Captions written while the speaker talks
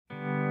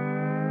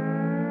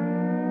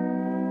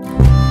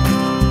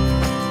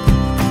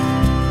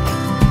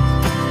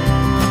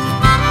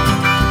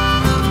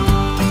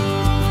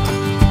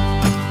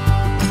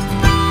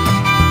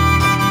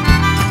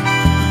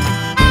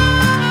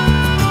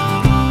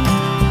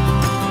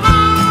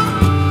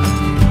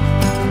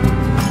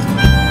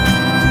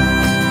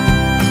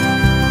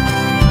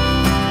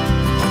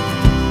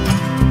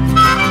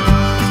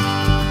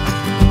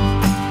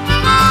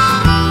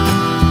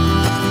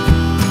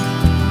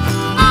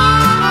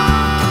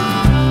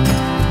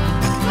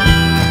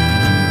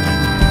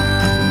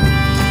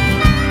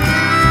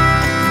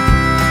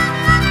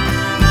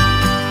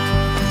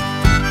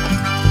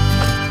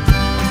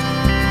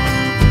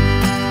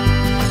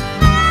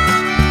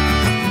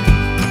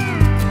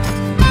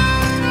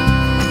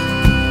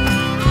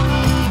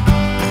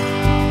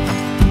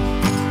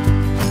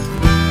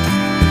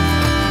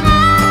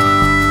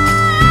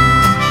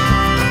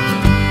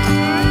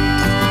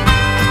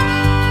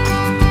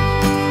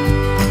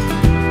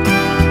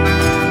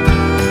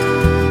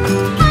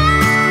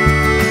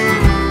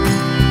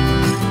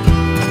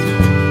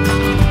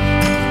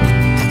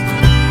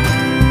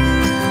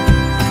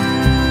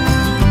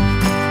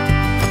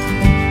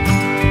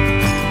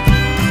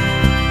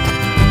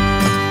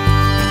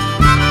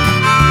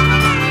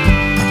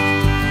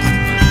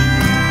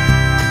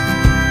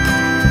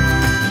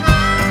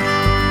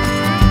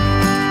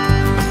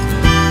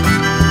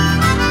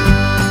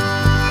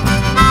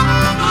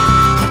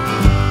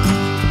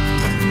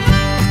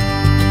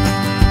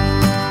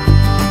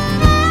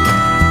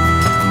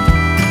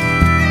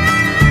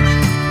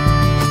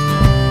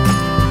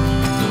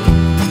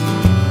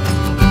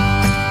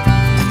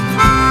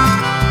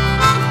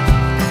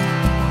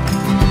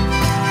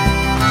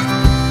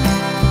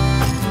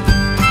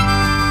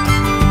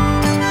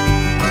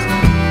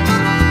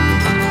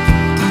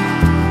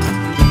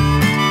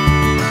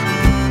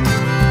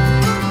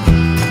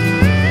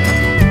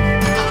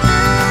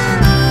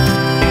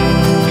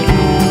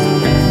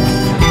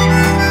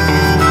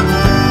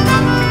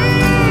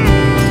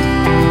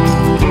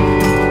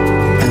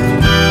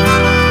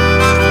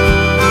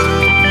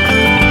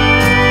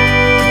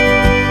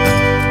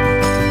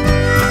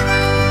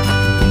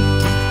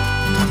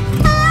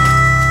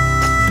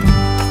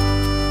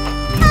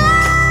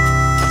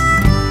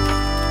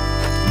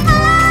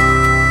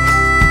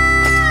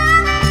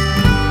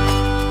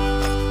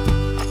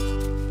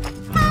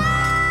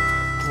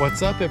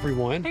What's up,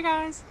 everyone? Hey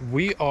guys.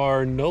 We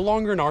are no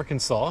longer in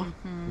Arkansas.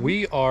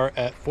 We are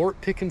at Fort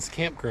Pickens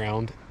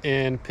Campground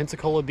in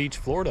Pensacola Beach,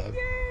 Florida.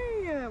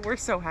 Yay! We're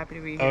so happy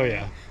to be here. Oh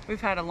yeah. We've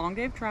had a long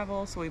day of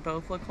travel, so we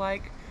both look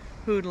like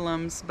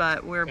hoodlums,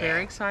 but we're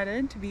very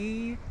excited to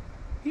be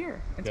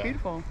here. It's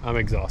beautiful. I'm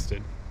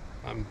exhausted.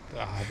 I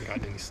haven't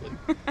gotten any sleep.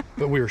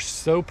 But we are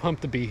so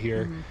pumped to be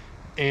here.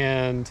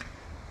 And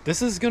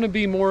this is going to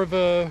be more of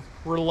a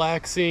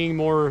relaxing,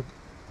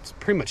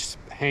 pretty much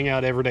hang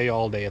out every day,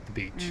 all day at the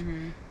beach.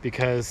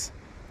 Because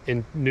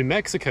in New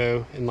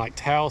Mexico and like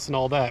Taos and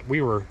all that, we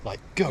were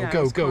like go.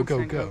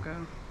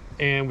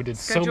 And we did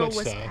so much stuff. Schedule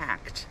was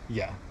packed.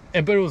 Yeah.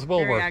 But it was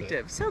well worth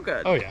active. it. So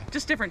good. Oh yeah.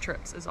 Just different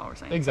trips is all we're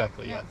saying.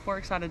 Exactly, yeah. We're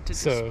excited to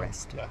just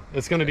rest. Yeah.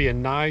 It's going to be a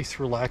nice,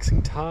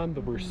 relaxing time,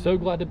 but we're so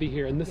glad to be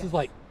here. And this is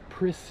like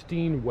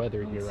pristine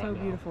weather here right now. So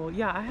beautiful.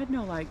 Yeah, I had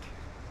no I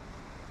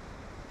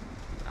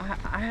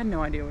had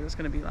no idea what it was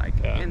going to be like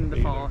in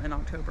the fall in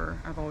October.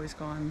 I've always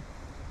gone,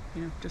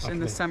 just in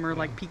the summer,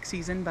 like peak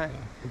season, but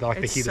like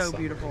it's the heat so of summer.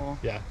 beautiful.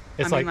 Yeah.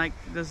 It's like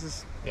this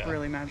is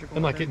really magical.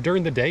 And like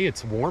during the day,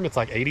 it's warm. It's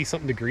like 80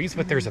 something degrees,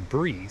 but there's a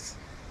breeze.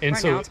 And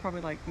right now it's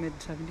probably like mid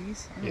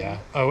 70s. Yeah.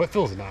 Oh, it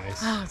feels nice.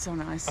 Oh, it's so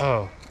nice.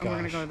 Oh, gosh. And we're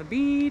going to go to the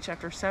beach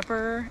after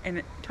supper.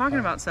 And talking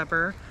about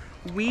supper,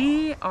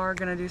 we are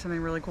going to do something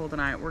really cool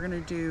tonight. We're going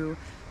to do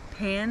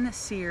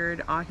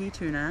pan-seared ahi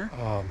tuna.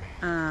 Oh,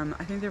 man.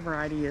 I think their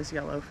variety is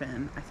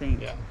yellowfin, I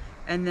think. Yeah.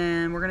 And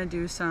then we're going to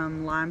do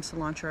some lime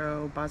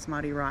cilantro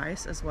basmati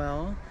rice as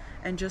well.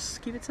 And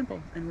just keep it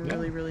simple. And we're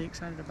really, really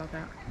excited about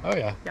that. Oh,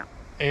 yeah. Yeah.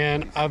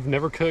 And I've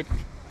never cooked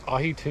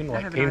ahi tuna,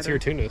 like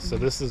pan-seared tuna. So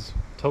this is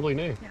totally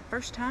new. Yeah,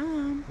 first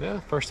time. Yeah,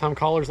 first time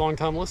callers, long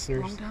time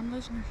listeners. Long time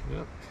listeners.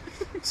 Yep.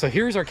 So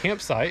here's our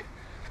campsite.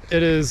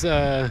 It is,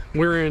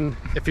 we're in,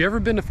 if you've ever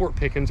been to Fort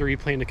Pickens or you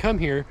plan to come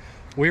here,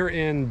 we're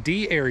in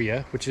D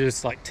area, which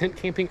is like tent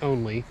camping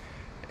only.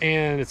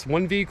 And it's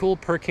one vehicle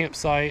per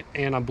campsite.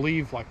 And I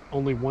believe like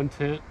only one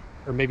tent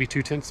or maybe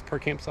two tents per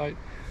campsite.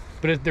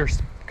 But they're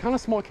kind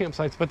of small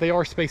campsites, but they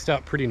are spaced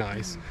out pretty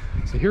nice.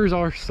 So here's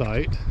our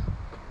site.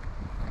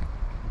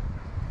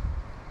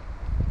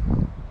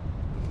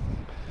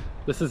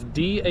 This is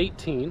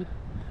D18,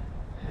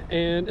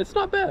 and it's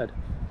not bad.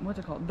 What's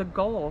it called? The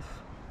Gulf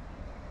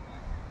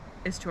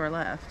is to our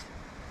left,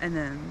 and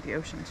then the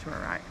ocean is to our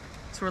right.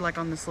 So we're like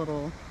on this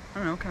little, I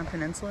don't know, kind of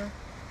peninsula.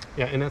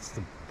 Yeah, and that's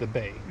the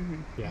bay.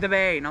 Yeah. The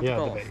bay, not the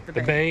Gulf.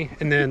 The bay,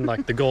 and then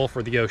like the Gulf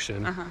or the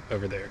ocean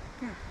over there.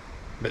 Yeah.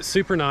 But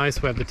super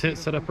nice. We have the tent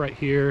set up right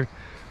here.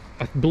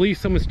 I believe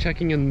someone's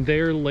checking in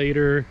there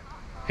later,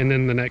 and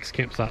then the next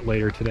campsite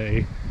later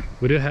today.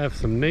 We do have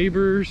some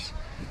neighbors.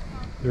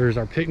 There's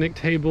our picnic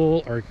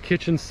table, our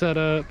kitchen set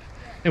up,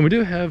 and we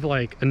do have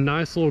like a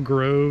nice little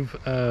grove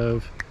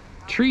of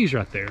trees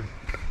right there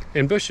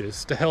and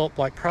bushes to help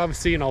like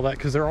privacy and all that,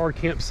 because there are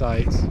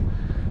campsites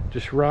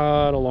just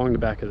right along the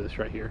back of this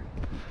right here.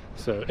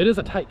 So it is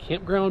a tight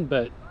campground,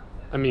 but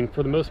I mean,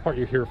 for the most part,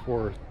 you're here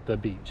for the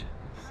beach.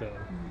 So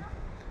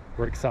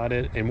we're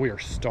excited and we are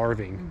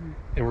starving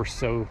and we're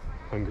so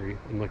hungry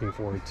and looking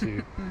forward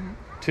to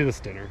this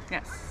dinner.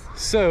 Yes.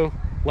 So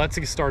let's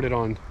get started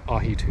on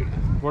ahi tuna.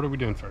 What are we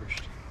doing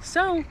first?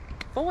 So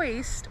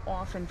foist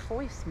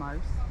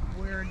most,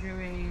 we're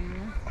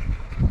doing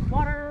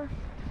water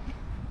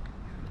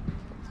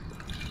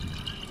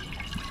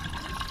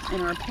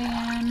in our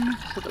pan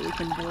so that we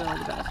can boil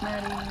the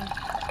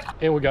basmati.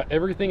 And we got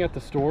everything at the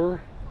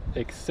store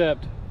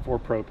except for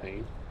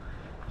propane.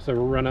 So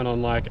we're running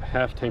on like a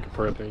half tank of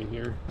propane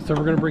here. So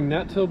we're gonna bring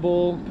that to a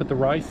bowl, put the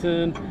rice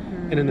in,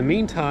 and in the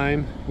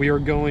meantime, we are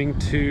going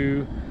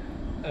to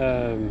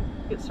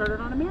get started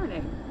on a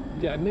marinade.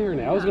 Yeah,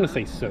 marinade. I was gonna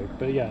say soak,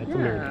 but yeah, it's a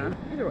marinade.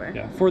 Either way.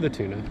 Yeah, for the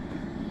tuna.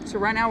 So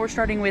right now we're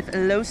starting with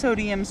low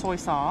sodium soy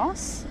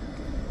sauce.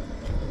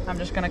 I'm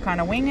just gonna kind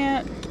of wing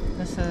it.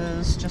 This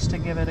is just to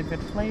give it a good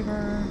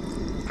flavor.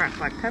 Cracked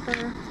black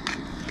pepper.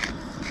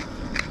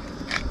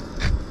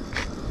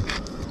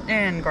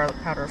 And garlic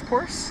powder, of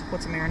course.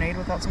 What's a marinade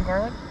without some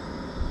garlic?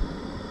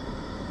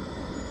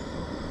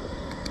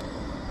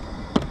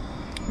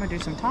 I'm gonna do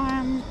some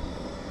thyme,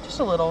 just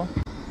a little.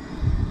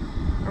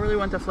 I really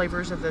want the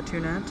flavors of the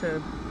tuna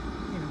to,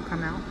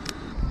 come out.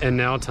 And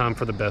now time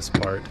for the best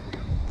part,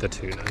 the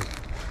tuna.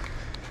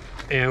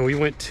 And we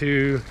went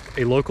to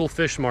a local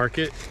fish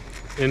market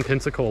in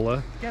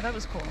Pensacola. Yeah, that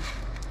was cool.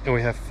 And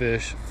we have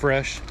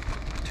fresh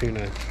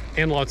tuna,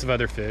 and lots of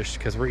other fish,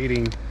 because we're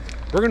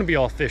gonna be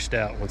all fished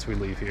out once we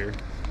leave here.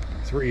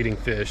 So we're eating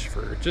fish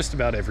for just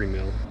about every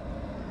meal.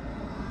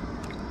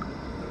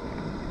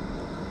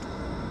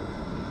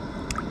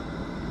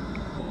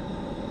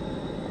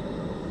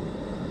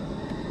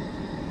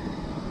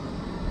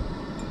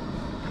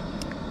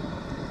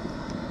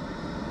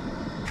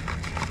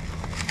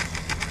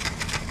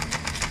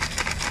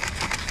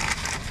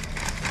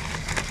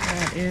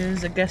 That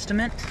is a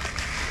guesstimate.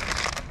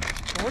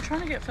 Well, we're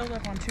trying to get filled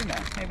up on tuna.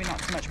 Maybe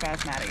not so much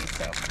basmati,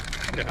 so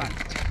it'll be fine.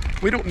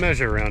 We don't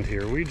measure around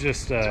here. We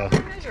just don't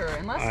measure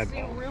unless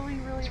you really,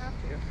 really have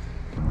to.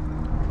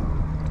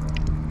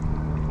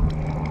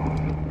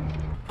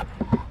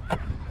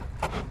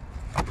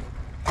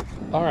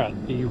 All right,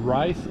 the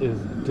rice is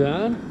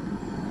done.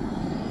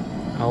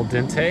 Al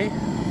dente.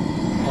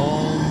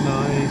 All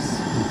nice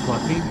and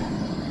fluffy.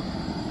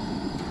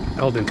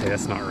 Al dente,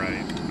 that's not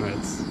right.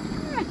 That's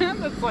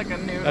That's like a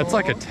noodle. That's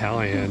like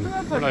Italian.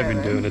 That's We're not okay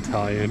even then. doing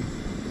Italian.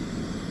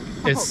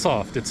 It's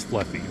soft, it's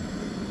fluffy.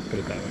 Put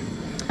it that way.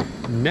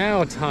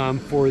 Now time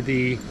for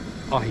the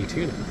ahi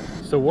tuna.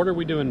 So what are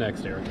we doing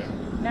next, Erica?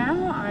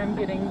 Now I'm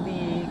getting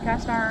the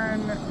cast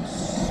iron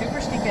super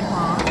stinking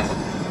hot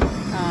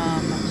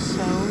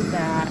so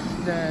that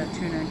the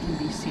tuna can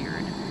be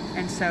seared.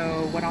 And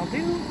so what I'll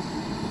do,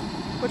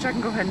 which I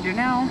can go ahead and do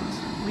now,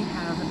 we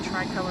have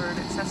tri-colored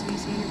sesame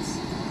seeds.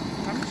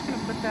 I'm just going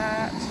to put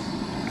that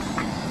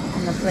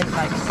on the plate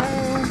like so.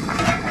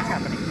 What's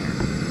happening here?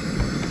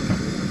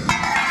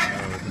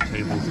 The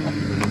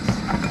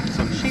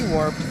table's She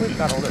warped. We've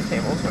got all the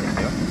tables. What do you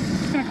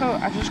do?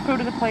 I just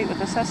coated the plate with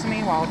the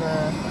sesame while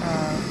the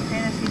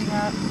pan is heating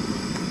up.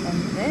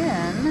 And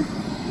then,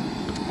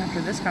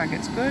 after this guy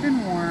gets good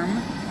and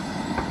warm,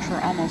 which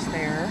we're almost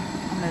there,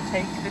 I'm going to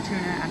take the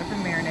tuna out of the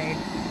marinade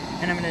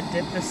and I'm going to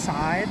dip the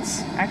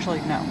sides. Actually,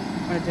 no.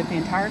 I'm going to dip the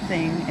entire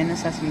thing in the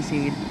sesame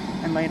seed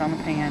and lay it on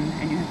the pan.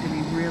 And you have to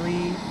be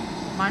really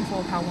mindful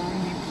of how long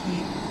you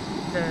keep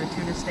the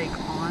tuna steak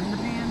on the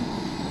pan.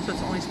 So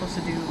it's only supposed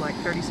to do like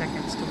 30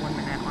 seconds to 1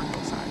 minute on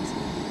both sides.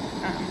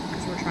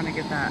 Because we're trying to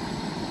get that,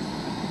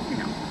 you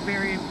know,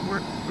 really,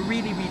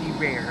 really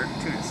rare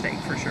tuna steak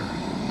for sure.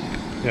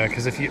 Yeah,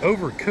 because if you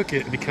overcook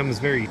it, it becomes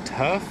very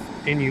tough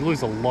and you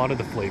lose a lot of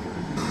the flavor.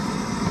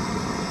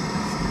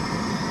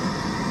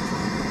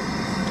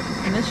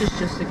 And this is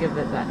just to give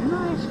it that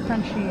nice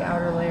crunchy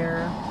outer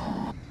layer.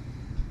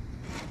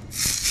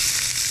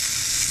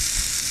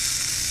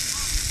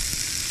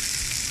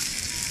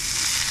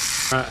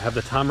 Alright, have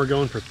the timer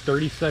going for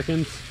 30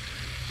 seconds,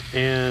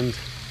 and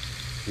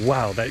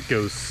wow, that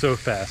goes so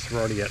fast. We're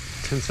already at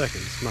 10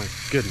 seconds. My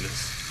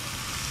goodness.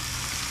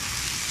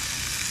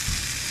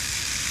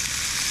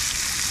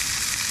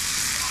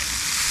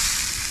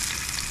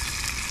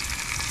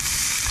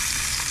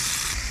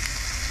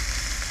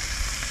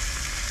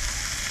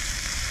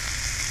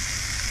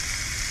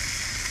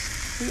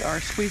 We are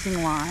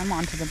squeezing lime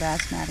onto the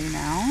basmati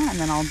now, and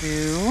then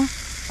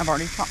I've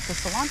already chopped the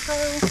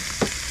cilantro.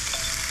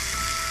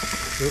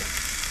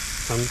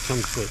 Tongue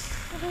slip.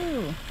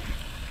 Woohoo.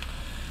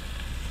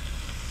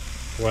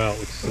 Wow, it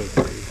looks so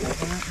pretty.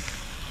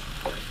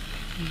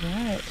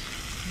 Right.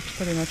 That's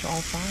pretty much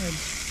all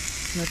sides.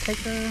 I'm gonna take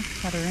her,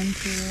 cut her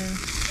into.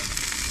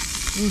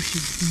 Ooh,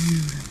 she's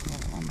beautiful.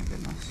 Oh my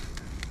goodness.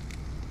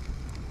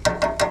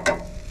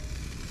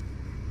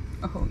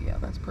 Oh yeah,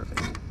 that's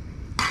perfect.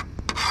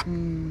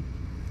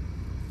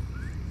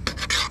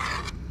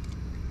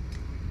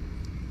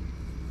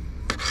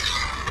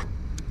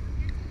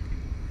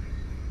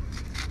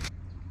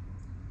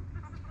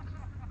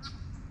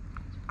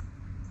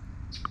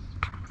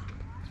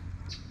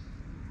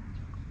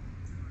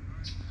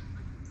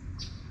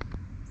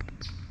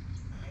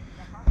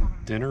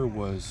 Dinner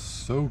was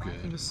so good.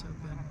 It was so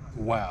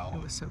good. Wow.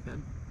 It was so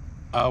good.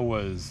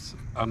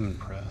 I'm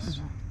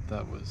impressed.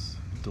 That was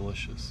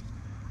delicious.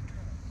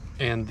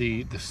 And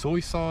the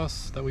soy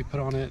sauce that we put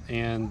on it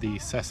and the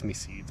sesame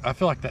seeds, I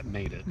feel like that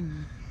made it.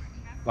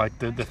 Like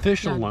the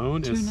fish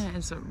alone tuna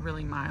is a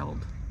really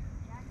mild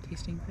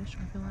tasting fish,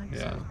 I feel like.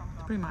 Yeah. So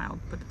it's pretty mild,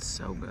 but it's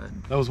so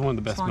good. That was one of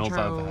the best meals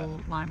I've Cilantro,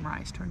 had. lime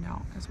rice turned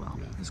out as well.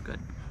 Yeah. It was good.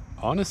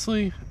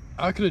 Honestly,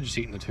 I could have just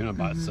eaten the tuna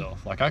by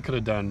itself. Like, I could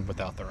have done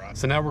without the rice.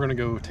 So now we're gonna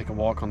go take a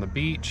walk on the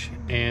beach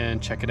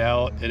and check it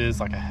out. It is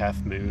like a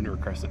half moon or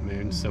crescent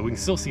moon, so we can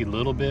still see a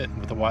little bit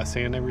with the white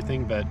sand and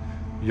everything, but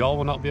y'all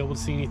will not be able to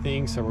see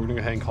anything, so we're gonna go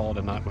ahead and call it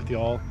a night with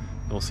y'all,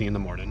 and we'll see you in the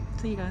morning.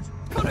 See you guys.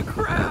 What a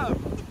crab!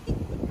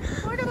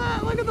 Look at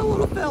that! Look at the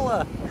little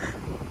fella!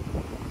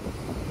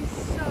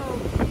 So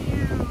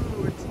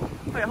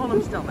cute. Wait, hold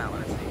him still now.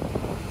 Let's see.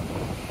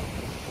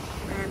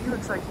 Man, he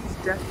looks like he's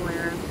definitely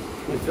in.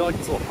 I feel like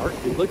it's a little heart.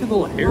 Dude, look at the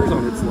little hairs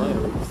on its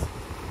legs.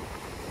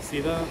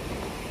 See that?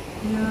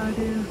 Yeah, I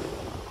do.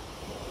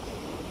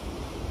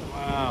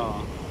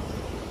 Wow.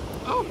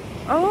 Oh,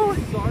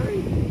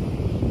 Sorry.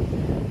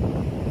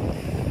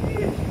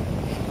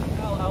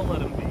 I'll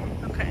let him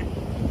be. okay.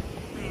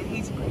 Man,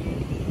 he's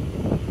pretty.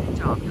 Good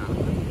job,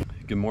 Jonathan.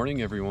 Good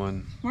morning,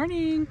 everyone.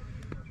 Morning.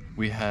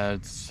 We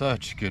had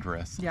such good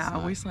rest. Yeah, last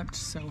we night. slept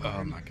so Oh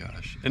hard. my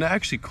gosh. And it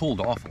actually cooled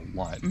off a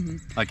lot.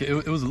 Like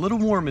it was a little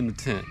warm in the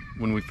tent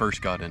when we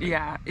first got in it.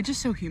 Yeah, it's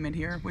just so humid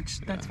here, which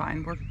that's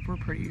fine. We're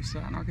pretty used to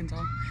that in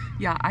Arkansas.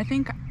 Yeah, I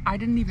think I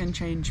didn't even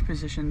change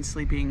positions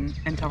sleeping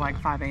until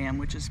like 5 a.m.,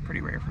 which is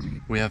pretty rare for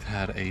me. We have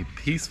had a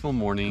peaceful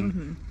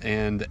morning,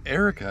 and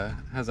Erica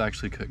has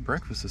actually cooked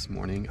breakfast this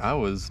morning. I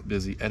was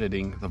busy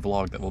editing the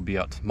vlog that will be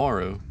out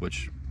tomorrow,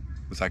 which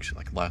was actually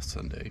like last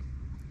Sunday.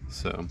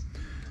 So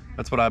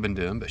that's what I've been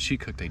doing, but she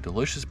cooked a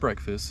delicious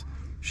breakfast.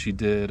 She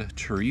did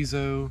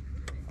chorizo,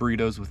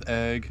 burritos with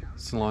egg,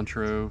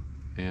 cilantro,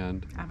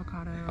 and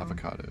avocado.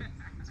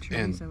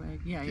 Chorizo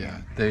egg.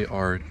 Yeah. They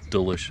are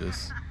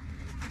delicious.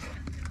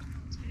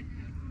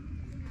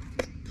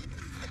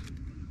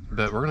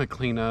 But we're gonna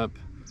clean up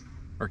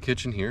our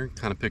kitchen here,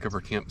 kind of pick up our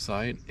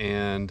campsite,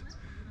 and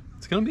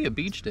it's gonna be a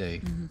beach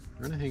day.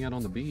 We're gonna hang out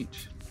on the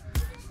beach,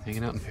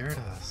 hanging out in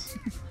paradise.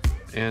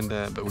 And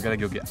but we gotta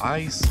go get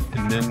ice,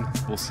 and then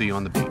we'll see you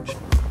on the beach.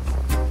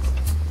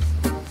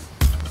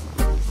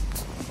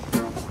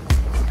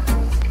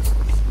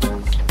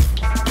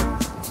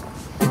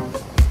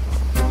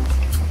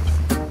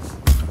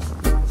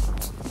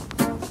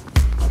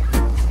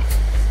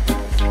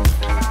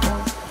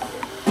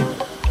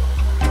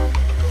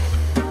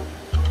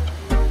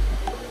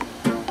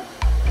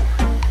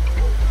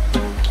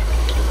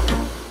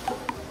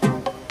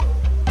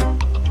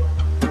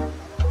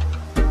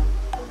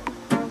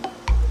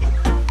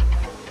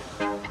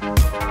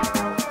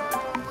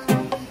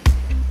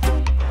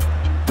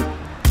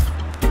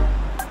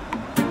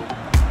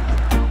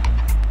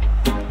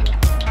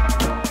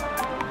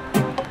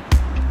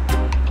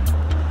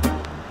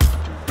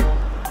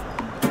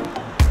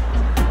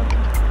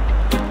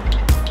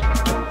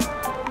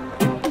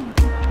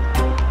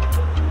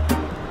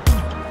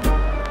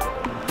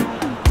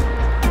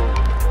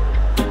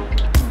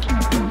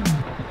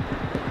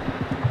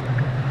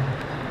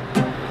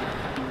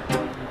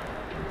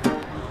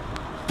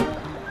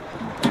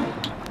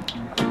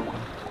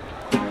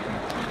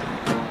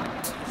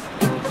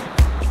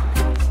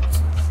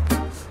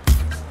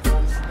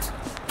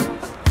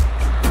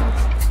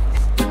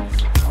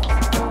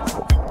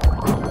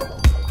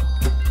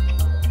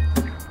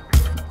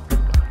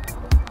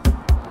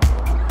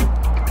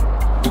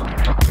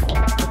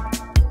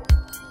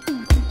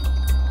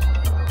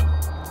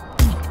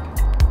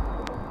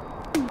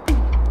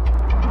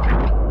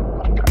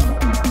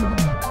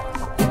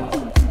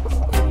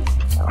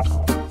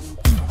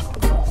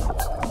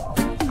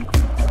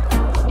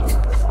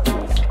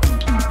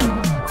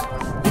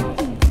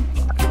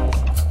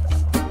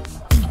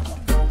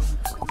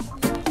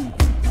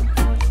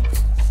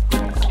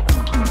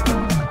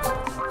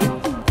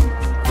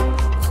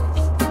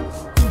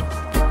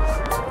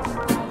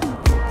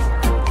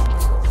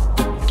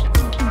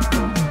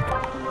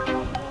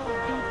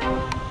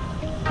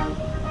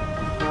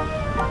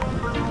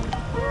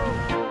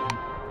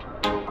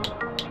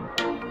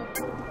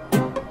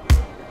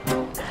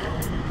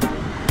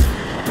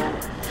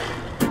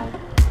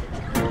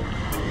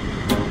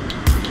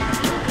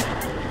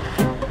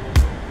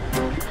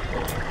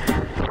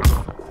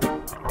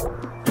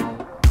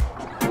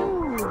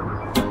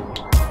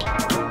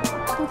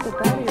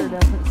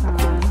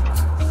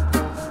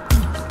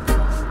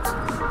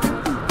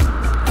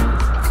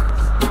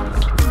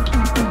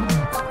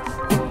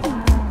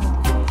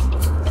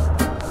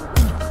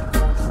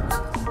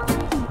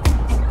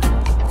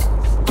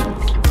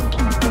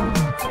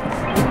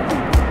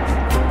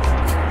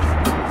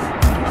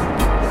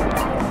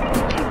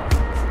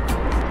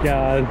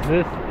 Guys,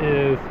 this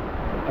is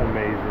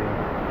amazing.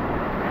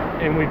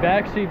 And we've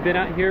actually been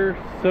out here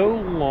so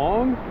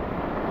long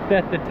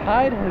that the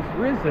tide has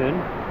risen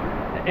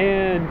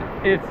and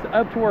it's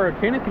up to where our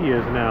canopy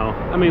is now.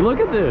 I mean, look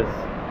at this.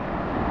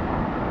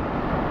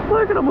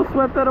 Look, it almost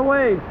swept that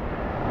away.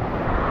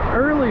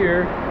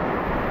 Earlier,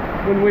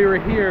 when we were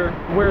here,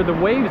 where the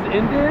waves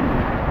ended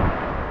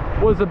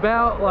was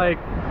about like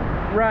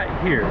right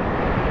here,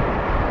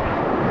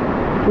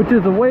 which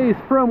is a ways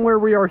from where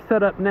we are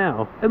set up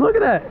now. And look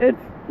at that,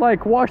 it's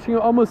like washing,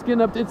 almost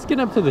getting up, it's getting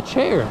up to the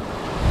chair.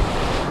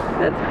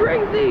 That's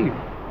crazy.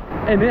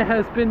 And it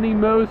has been the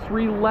most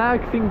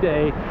relaxing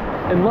day.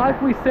 And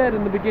like we said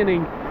in the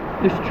beginning,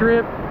 this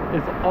trip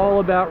is all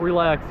about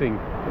relaxing.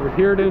 We're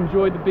here to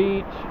enjoy the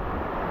beach.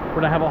 We're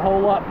gonna have a whole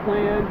lot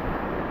planned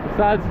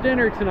besides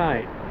dinner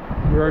tonight.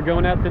 We're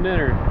going out to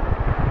dinner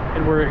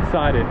and we're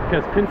excited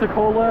because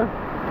Pensacola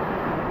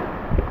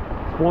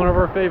is one of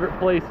our favorite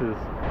places.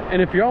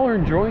 And if y'all are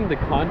enjoying the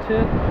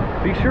content,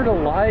 be sure to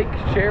like,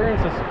 share,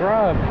 and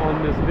subscribe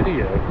on this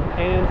video.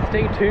 And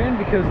stay tuned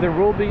because there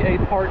will be a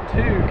part 2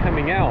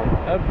 coming out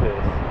of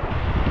this.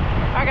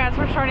 Alright guys,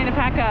 we're starting to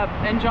pack up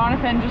and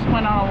Jonathan just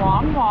went on a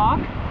long walk.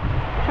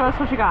 Show us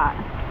what you got.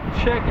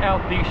 Check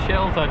out these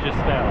shells I just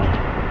found.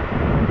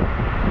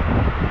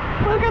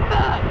 Look at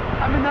that!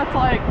 I mean, that's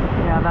like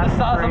the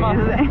size of my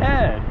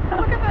head.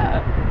 Look at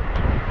that!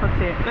 Let's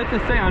see it. That's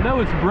insane. I know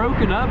it's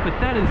broken up, but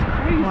that is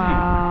crazy.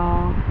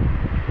 Wow.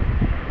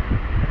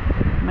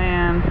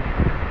 Man.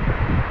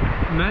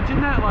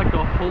 Imagine that, like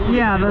the whole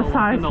the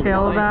size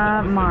scale of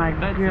that. My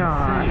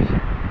gosh.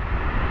 Insane.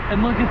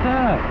 And look at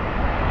that.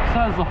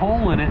 Size the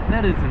hole in it.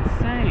 That is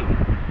insane.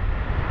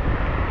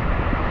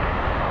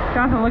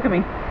 Jonathan, look at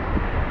me.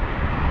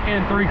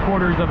 And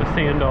 3/4 of a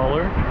sand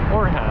dollar,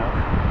 or half.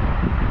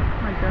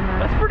 Oh my goodness.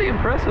 That's pretty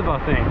impressive, I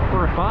think,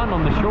 for a find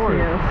on the shore.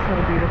 Yeah, it's so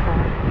beautiful.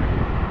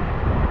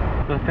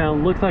 I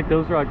found, looks like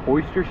those are like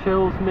oyster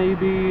shells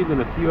maybe, then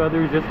a few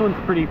others. This one's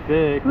pretty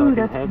thick. Ooh, like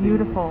that's heavy.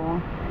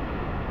 beautiful.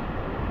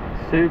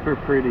 Super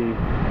pretty.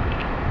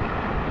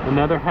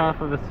 Another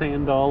half of a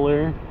sand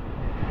dollar.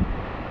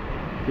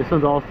 This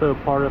one's also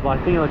part of, I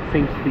think, like the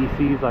same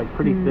species, like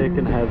pretty thick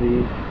and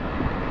heavy.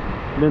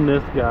 And then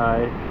this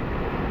guy,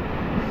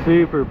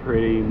 super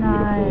pretty and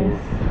beautiful.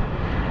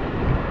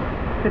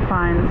 Good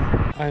finds.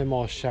 I am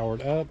all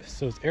showered up.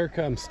 So is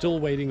Erica. I'm still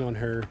waiting on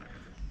her.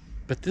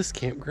 But this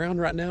campground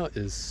right now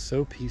is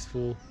so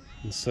peaceful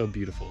and so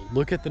beautiful.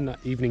 Look at the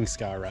evening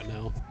sky right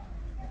now.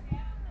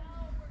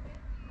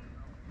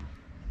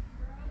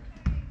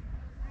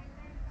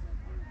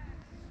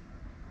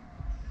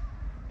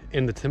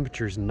 And the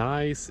temperature's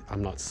nice.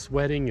 I'm not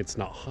sweating. It's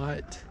not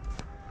hot.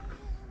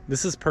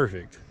 This is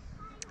perfect.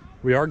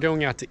 We are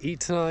going out to eat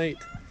tonight.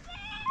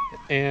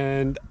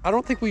 And I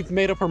don't think we've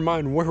made up our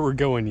mind where we're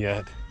going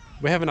yet.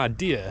 We have an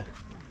idea,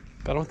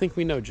 but I don't think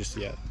we know just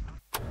yet.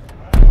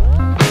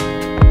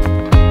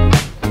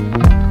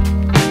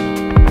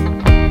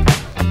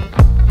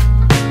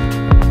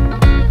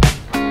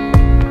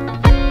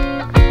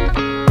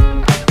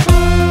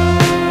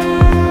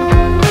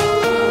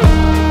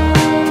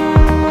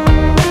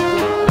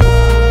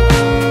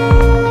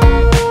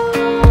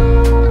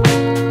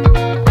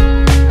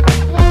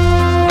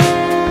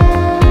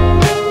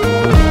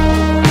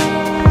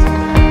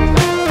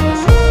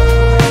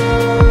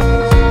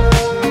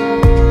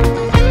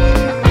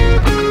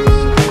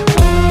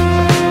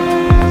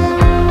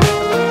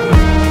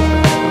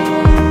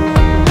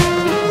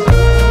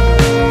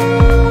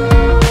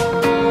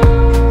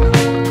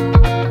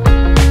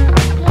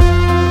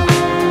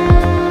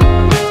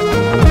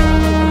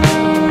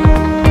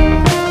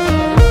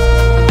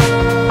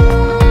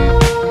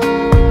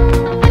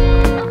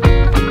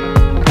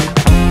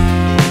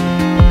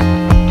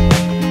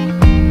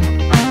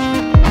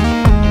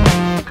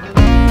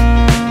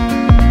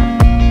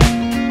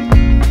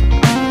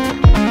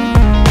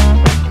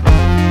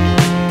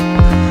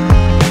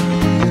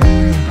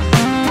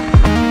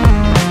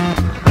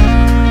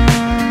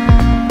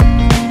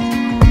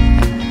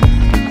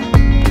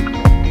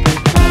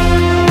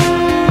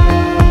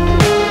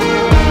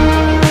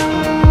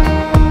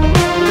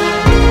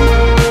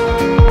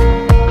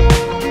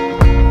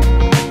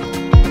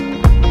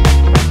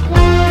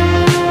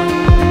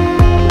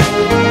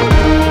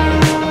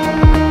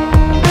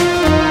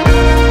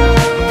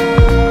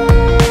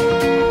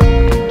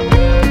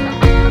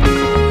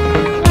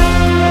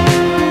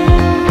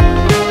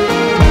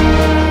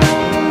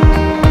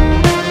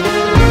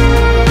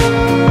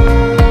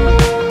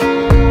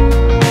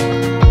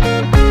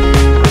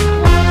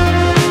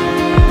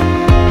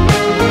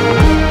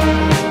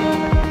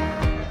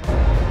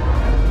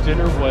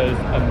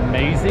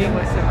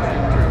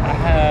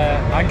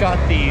 I got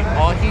the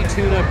Ahi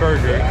Tuna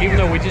burger, even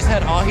though we just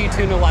had Ahi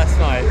Tuna last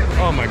night.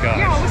 Oh my gosh.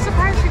 Yeah, I was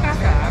surprised you got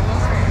that. I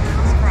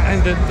was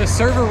surprised. And the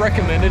server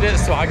recommended it,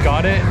 so I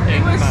got it. And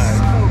it was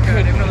so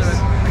good. It really was.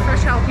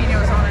 Fresh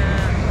jalapenos on it.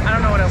 I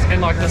don't know what else. And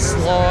like the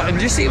slaw, and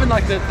just even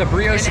like the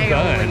brioche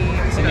bun.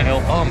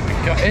 Oh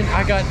my god. And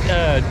I got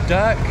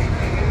duck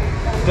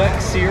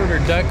seared or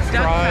duck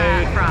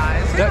fried.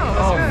 Fries.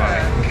 Oh my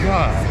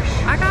gosh.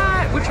 I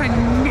got, which I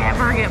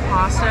never get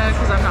pasta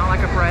because I'm not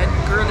like a bread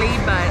girly,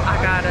 but I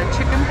got a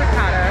chicken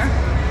piccata.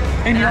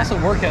 And you also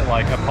work at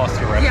like a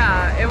pasta restaurant.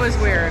 Yeah, it was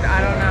weird.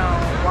 I don't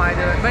know why I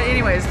did it. But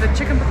anyways, the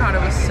chicken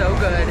piccata was so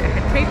good. It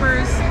had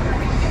capers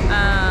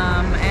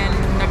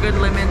and a good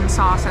lemon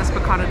sauce as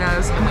piccata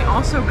does. And we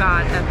also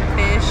got a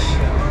fish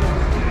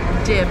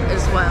dip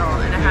as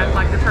well. And it had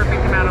like the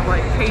perfect amount of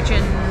like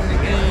Cajun-y.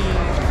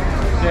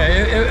 Yeah,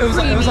 it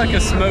was like a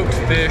smoked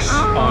fish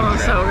on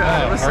so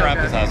good. It was so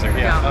appetizer.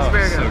 Good. Yeah, it was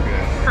very so good.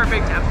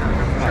 Perfect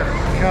appetizer for sure.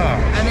 Gosh.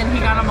 And then he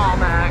got them all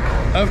back.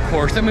 Of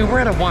course. I mean, we're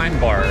at a wine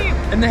bar,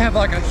 and they have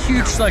like a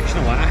huge selection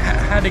of wine. I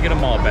had to get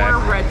them all back.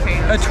 We're red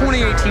fans. A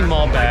 2018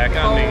 Malbec. Like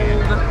I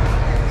mean,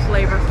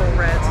 flavorful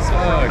reds. Is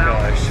what oh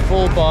gosh,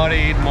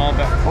 full-bodied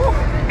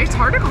Malbec. It's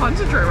hard to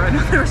concentrate right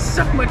now. There's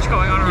so much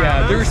going on around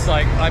Yeah, us. there's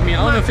like, I mean,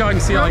 I don't know if y'all can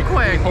see real like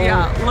quick. the whole,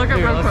 Yeah, look at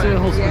here, real let's quick. do the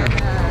whole spin.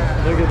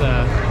 Yeah. Look at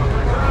that.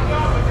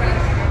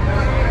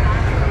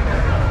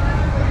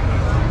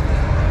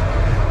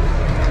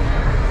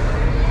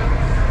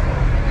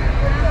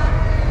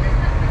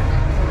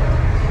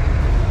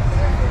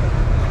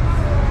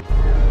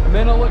 It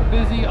may not look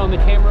busy on the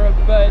camera,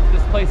 but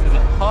this place is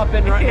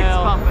hopping right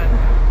now. It's pumping.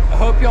 I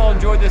hope y'all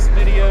enjoyed this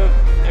video,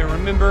 and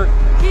remember,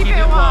 Keep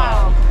it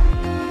wild.